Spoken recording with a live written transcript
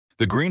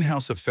The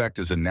greenhouse effect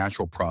is a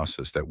natural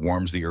process that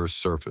warms the Earth's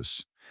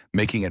surface,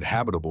 making it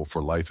habitable for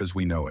life as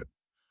we know it.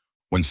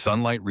 When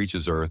sunlight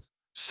reaches Earth,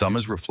 some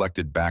is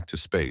reflected back to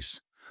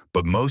space,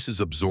 but most is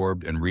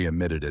absorbed and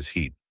re-emitted as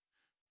heat.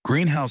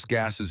 Greenhouse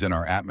gases in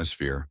our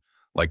atmosphere,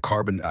 like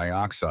carbon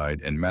dioxide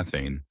and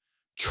methane,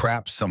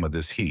 trap some of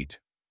this heat,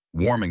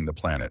 warming the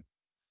planet.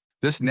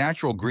 This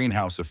natural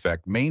greenhouse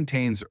effect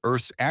maintains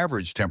Earth's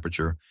average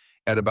temperature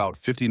at about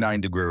 59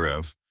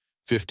 degrees,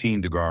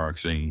 15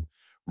 degrees,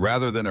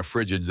 rather than a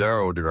frigid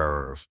 0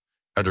 degrees,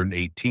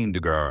 118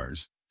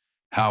 degrees.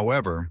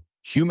 However,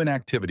 human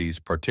activities,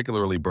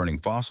 particularly burning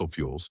fossil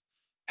fuels,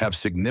 have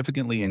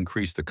significantly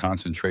increased the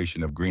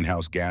concentration of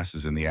greenhouse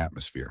gases in the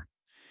atmosphere.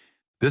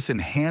 This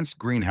enhanced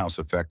greenhouse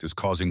effect is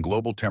causing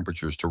global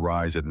temperatures to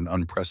rise at an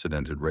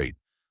unprecedented rate,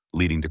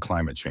 leading to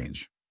climate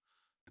change.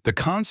 The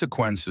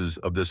consequences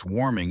of this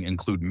warming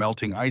include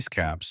melting ice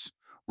caps,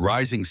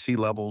 rising sea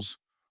levels,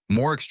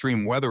 more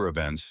extreme weather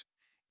events,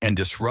 and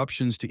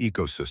disruptions to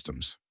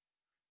ecosystems.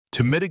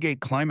 To mitigate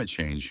climate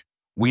change,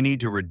 we need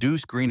to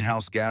reduce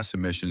greenhouse gas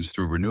emissions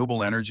through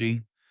renewable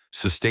energy,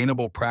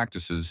 sustainable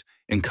practices,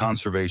 and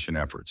conservation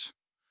efforts.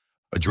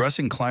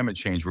 Addressing climate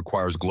change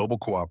requires global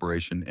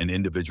cooperation and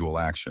individual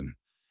action,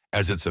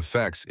 as its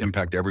effects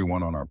impact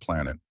everyone on our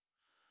planet.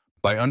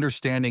 By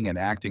understanding and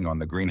acting on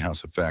the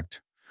greenhouse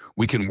effect,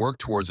 we can work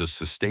towards a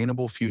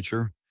sustainable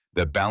future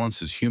that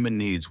balances human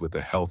needs with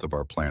the health of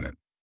our planet.